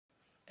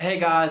Hey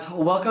guys,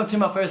 welcome to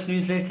my first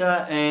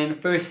newsletter,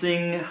 and first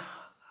thing,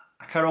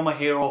 I cut all my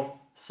hair off,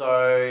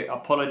 so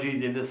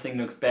apologies if this thing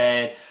looks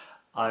bad.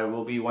 I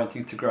will be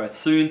wanting to grow it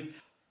soon.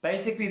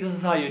 Basically, this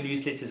is how your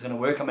newsletter is going to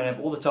work. I'm going to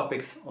have all the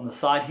topics on the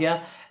side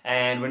here,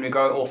 and when we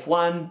go off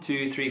 1,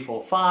 2, 3,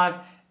 4, 5,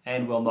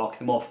 and we'll mark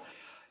them off.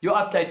 Your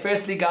update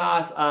firstly,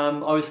 guys,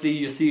 obviously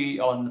you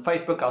see on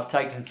Facebook I was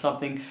tagging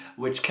something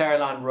which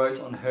Caroline wrote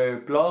on her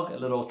blog, a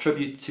little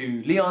tribute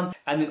to Leon.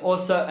 And then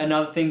also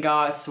another thing,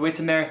 guys,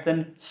 Sweater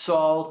Marathon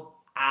sold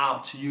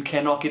out. You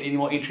cannot get any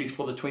more entries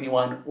for the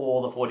 21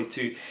 or the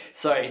 42.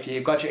 So if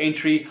you've got your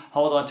entry,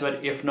 hold on to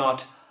it. If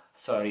not,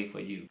 sorry for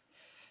you.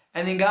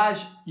 And then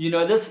guys, you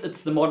know this,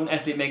 it's the Modern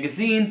Athlete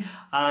magazine,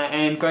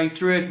 and going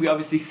through it we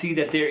obviously see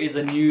that there is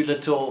a new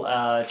little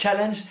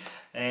challenge.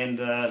 And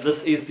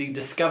this is the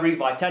Discovery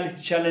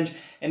Vitality Challenge,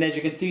 and as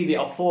you can see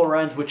there are 4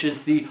 runs, which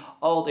is the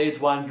Old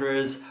Edge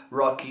Wanderers,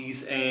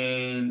 Rockies,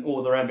 and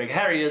all the Randburg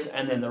Harriers,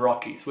 and then the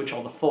Rockies, which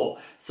are the 4.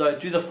 So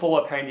do the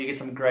 4, apparently you get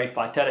some great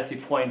vitality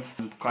points.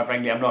 Quite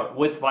frankly, I'm not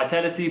with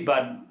vitality,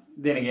 but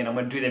then again I'm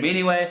going to do them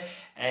anyway.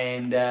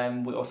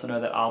 And we also know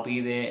that I'll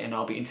be there and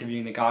I'll be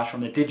interviewing the guys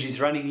from the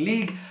Digis Running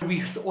League.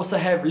 We also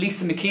have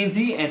Lisa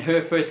McKenzie and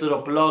her first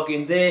little blog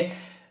in there.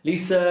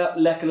 Lisa,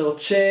 like a little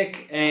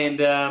check,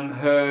 and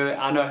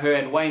I know her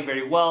and Wayne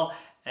very well,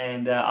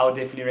 and I would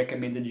definitely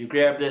recommend that you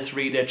grab this,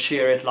 read it,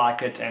 share it,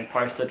 like it, and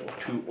post it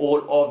to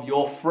all of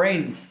your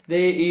friends.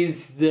 There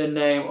is the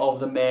name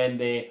of the man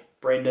there,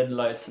 Brendon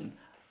Lowson.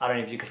 I don't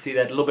know if you can see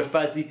that, a little bit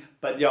fuzzy,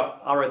 but yeah,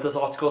 I wrote this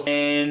article,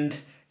 and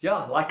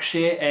yeah, like,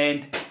 share,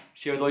 and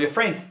share with all your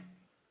friends.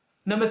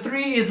 Number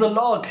 3 is the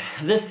log.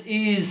 This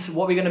is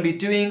what we're going to be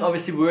doing.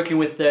 Obviously, we're working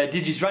with the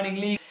Digis Running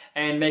League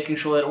and making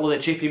sure that all the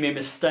GP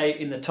members stay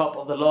in the top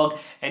of the log.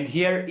 And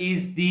here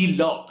is the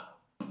log.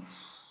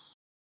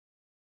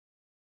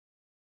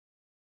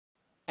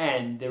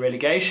 And the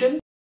relegation.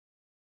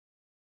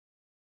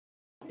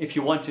 If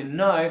you want to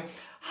know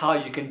how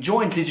you can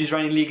join Digis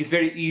Running League, it's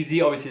very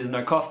easy. Obviously, there's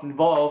no cost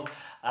involved,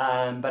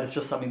 but it's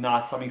just something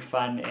nice, something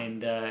fun,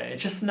 and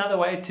it's just another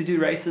way to do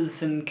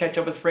races and catch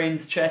up with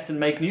friends, chat, and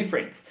make new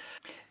friends.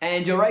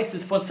 And your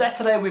races for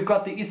Saturday, we've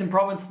got the Eastern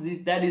Province,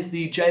 that is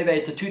the J-Bay,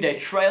 it's a 2-day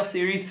trail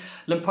series.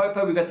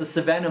 Limpopo, we've got the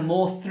Savannah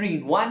Moor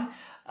 3-in-1.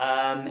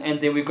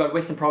 And then we've got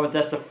Western Province,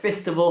 that's the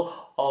Festival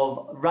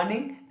of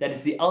Running, that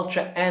is the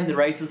Ultra and the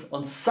races.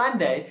 On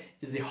Sunday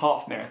is the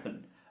Half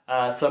Marathon.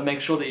 So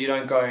make sure that you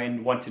don't go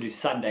and want to do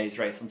Sunday's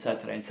race on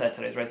Saturday and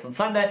Saturday's race on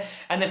Sunday.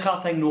 And then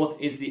Gauteng North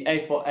is the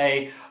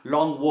A4A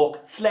long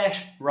walk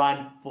 /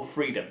 run for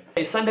freedom.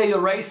 Okay, Sunday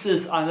your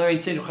races, I know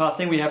in Central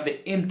Gauteng we have the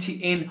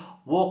MTN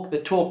Walk the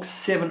Talk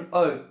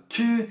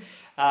 702. We've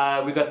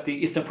got the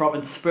Eastern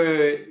Province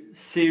Spur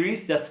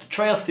series, that's the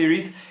trail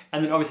series,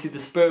 and then obviously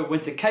the Spur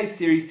Winter Cape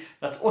series,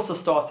 that's also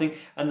starting,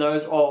 and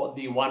those are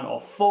the 1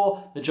 of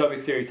 4. The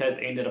Joburg series has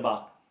ended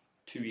about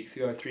 2 weeks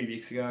ago, 3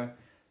 weeks ago.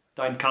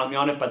 Don't count me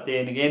on it, but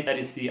then again, that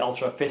is the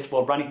Ultra Festival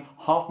of Running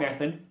Half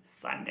Marathon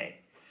Sunday.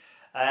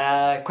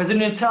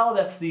 KwaZulu-Natal,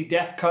 that's the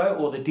DAFCO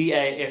or the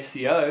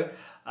DAFCO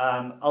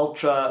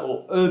Ultra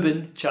or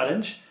Urban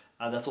Challenge.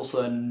 That's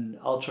also an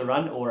ultra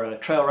run or a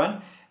trail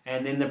run.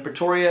 And then the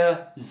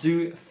Pretoria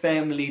Zoo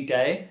Family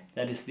Day,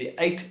 that is the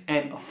 8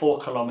 and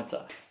 4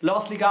 kilometer.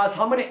 Lastly, guys,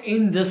 how I'm going to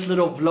end this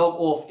little vlog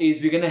off is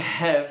we're going to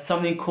have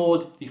something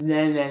called the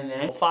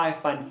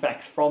 5 Fun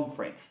Facts from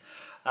Friends.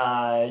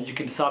 You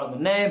can decide on the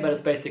name, but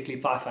it's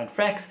basically 5 fun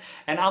facts.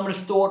 And I'm going to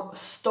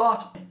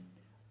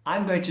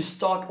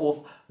start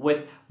off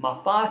with my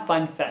 5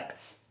 fun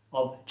facts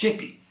of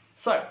Jeppy.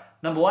 So,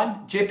 number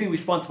 1, Jeppy, we're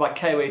sponsored by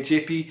KY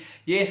Jeppy.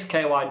 Yes,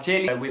 KY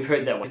Jelly. We've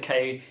heard that one,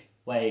 KY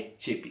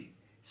Jeppy.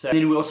 So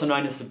then we're also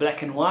known as the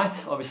black and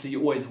white. Obviously,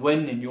 you always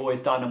win and you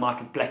always dynamite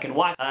with black and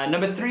white.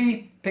 Number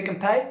 3, Pick and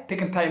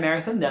Pay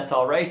Marathon. That's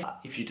our race.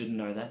 If you didn't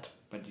know that,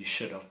 but you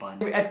should have by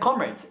now. At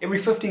Comrades, every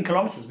 15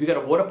 kilometers, we got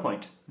a water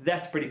point.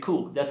 That's pretty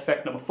cool. That's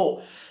fact number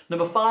 4.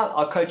 Number 5,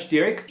 our coach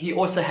Derek. He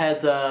also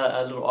has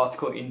a little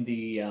article in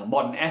the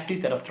Modern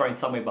Athlete that I've thrown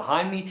somewhere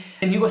behind me.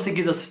 And he also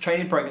gives us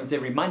training programs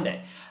every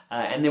Monday.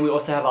 And then we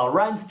also have our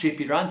runs,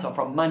 GP runs, are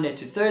from Monday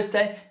to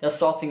Thursday. They're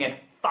starting at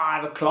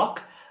 5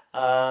 o'clock.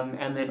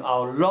 And then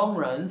our long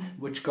runs,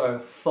 which go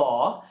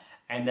far,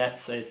 and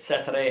that's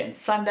Saturday and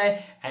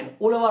Sunday. And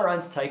all of our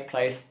runs take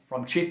place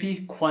from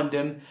Jeppy,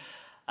 Quandam.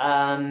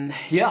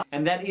 Yeah,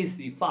 and that is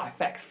the 5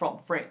 facts from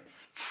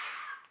Friends.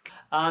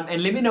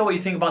 And let me know what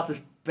you think about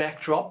this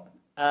backdrop.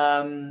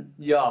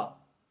 Yeah,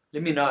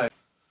 let me know.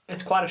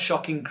 It's quite a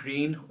shocking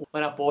green.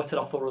 When I bought it,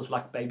 I thought it was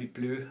like baby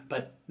blue,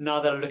 but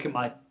now that I look at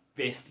my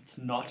vest, it's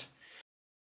not.